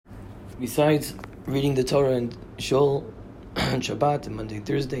Besides reading the Torah and Shul on Shabbat and Monday,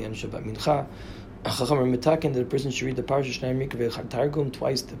 Thursday, and Shabbat Mincha, Chacham are metaken that a person should read the parsha shnayim mikrah targum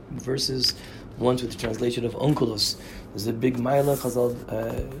twice the verses, once with the translation of onkelos. There's a big ma'ila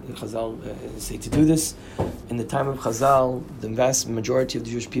Chazal say to do this. In the time of Chazal, the vast majority of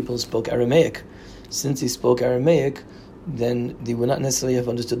the Jewish people spoke Aramaic. Since they spoke Aramaic, then they would not necessarily have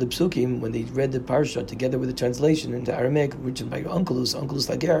understood the psukim when they read the parsha together with the translation into Aramaic, written by onkelos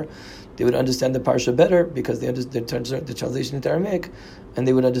lager. They would understand the parsha better because they understood the translation into Aramaic, and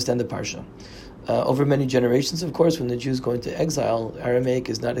they would understand the parsha. Over many generations, of course, when the Jews go into exile, Aramaic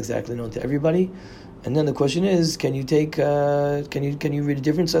is not exactly known to everybody. And then the question is, can you read a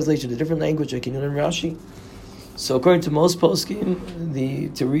different translation, a different language, or can you learn Rashi? So according to most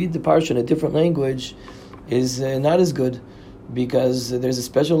poskim, to read the parsha in a different language is not as good, because there's a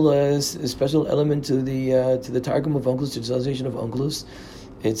special element to the targum of onkelos, to the translation of onkelos.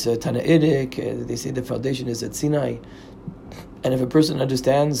 It's Tanaitic. They say the foundation is at Sinai, and if a person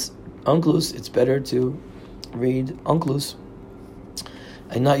understands onkelos, it's better to read onkelos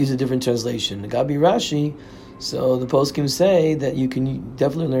and not use a different translation. Gabi Rashi, so the poskim say that you can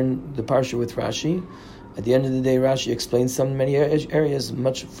definitely learn the parsha with Rashi. At the end of the day, Rashi explains many areas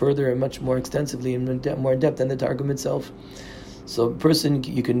much further and much more extensively and more in depth than the Targum itself. So a person,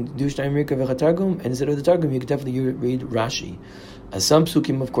 you can do shnayim mikrah targum, and instead of the Targum, you can definitely read Rashi. As some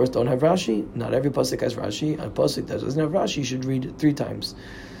psukim, of course, don't have Rashi. Not every pasuk has Rashi. A pasuk that doesn't have Rashi, you should read 3 times,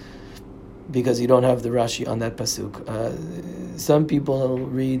 because you don't have the Rashi on that pasuk. Some people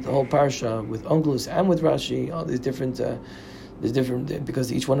read the whole parsha with onkelos and with Rashi. All these different. There's different,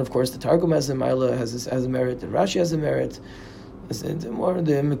 because each one, of course, the Targum has a ma'ila, has a merit, and Rashi has a merit. More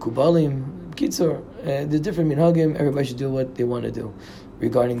the mikubalim, kitzur, the different minhagim. Everybody should do what they want to do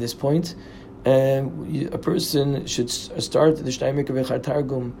regarding this point. A person should start the shnayim mikrah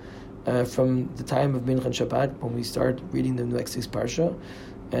targum from the time of Mincha and Shabbat, when we start reading the next 6 parsha,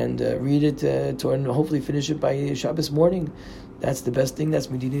 and read it and hopefully finish it by Shabbos morning. That's the best thing. That's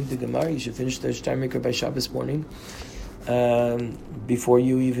medinin the Gemara. You should finish the shnayim mikrah by Shabbos morning. Before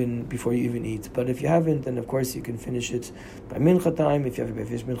you even eat. But if you haven't, then of course you can finish it by mincha time. If you haven't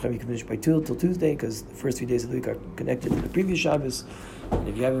finished mincha, you can finish by till Tuesday, because the first 3 days of the week are connected to the previous Shabbos. And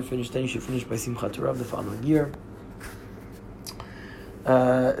if you haven't finished, then you should finish by Simchat Torah the following year.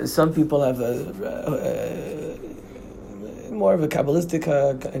 Some people have more of a Kabbalistic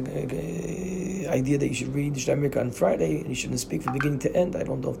idea that you should read the Shnayim mikrah on Friday and you shouldn't speak from beginning to end. I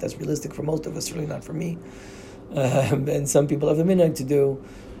don't know if that's realistic for most of us. Certainly not for me. And some people have the minhag to do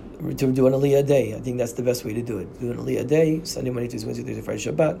an aliyah day. I think that's the best way to do it. Do an aliyah day, Sunday, Monday, Tuesday, Wednesday, Thursday, Friday,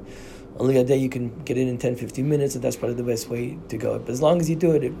 Shabbat. Aliyah day, you can get it in 10-15 minutes, and that's probably the best way to go. But as long as you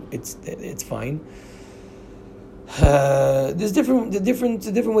do it, it's fine. There's different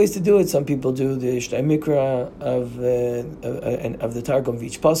ways to do it. Some people do the shnayim mikrah of the targum of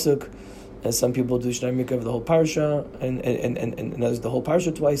each pasuk. And some people do shnayim mikrah of the whole parsha, and that's the whole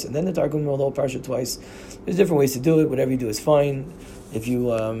parsha twice, and then the targum of the whole parsha twice. There's different ways to do it. Whatever you do is fine. If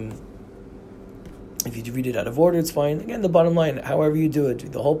you read it out of order, it's fine. Again, the bottom line, however you do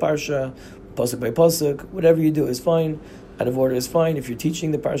it, the whole parsha, pasuk by pasuk, whatever you do is fine. Out of order is fine. If you're teaching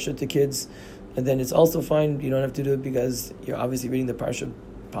the parsha to kids, and then it's also fine. You don't have to do it because you're obviously reading the parsha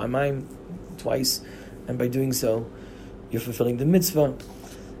pa'amayim, twice, and by doing so, you're fulfilling the mitzvah.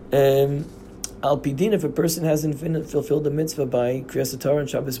 Al Pidin, if a person hasn't fulfilled the mitzvah by Kriyas Torah on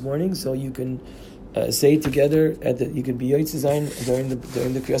Shabbos morning, so you can say it together you can be Yotze Zayin during the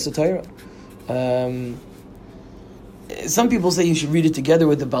Kriyas Torah. Some people say you should read it together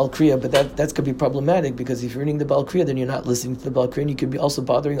with the Baal Kriya, but that's going to be problematic, because if you're reading the Baal Kriya, then you're not listening to the Baal Kriya, and you could be also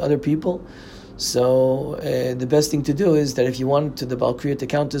bothering other people. So the best thing to do is that if you want the Baal Kriya to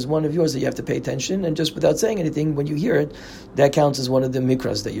count as one of yours, that you have to pay attention, and just without saying anything, when you hear it, that counts as one of the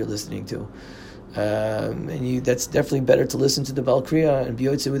mikrahs that you're listening to. That's definitely better to listen to the Baal Kriya and be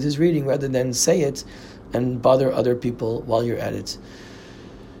yotze with his reading rather than say it and bother other people while you're at it.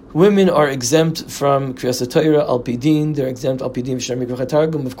 Women are exempt from Kriyas Torah al Pidin. They're exempt al Pidin v'shnayim mikrah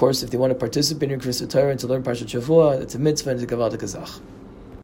targum. Of course, if they want to participate in Kriyas Torah and to learn Parshat Shavua, it's a mitzvah and it's a gavada kazach.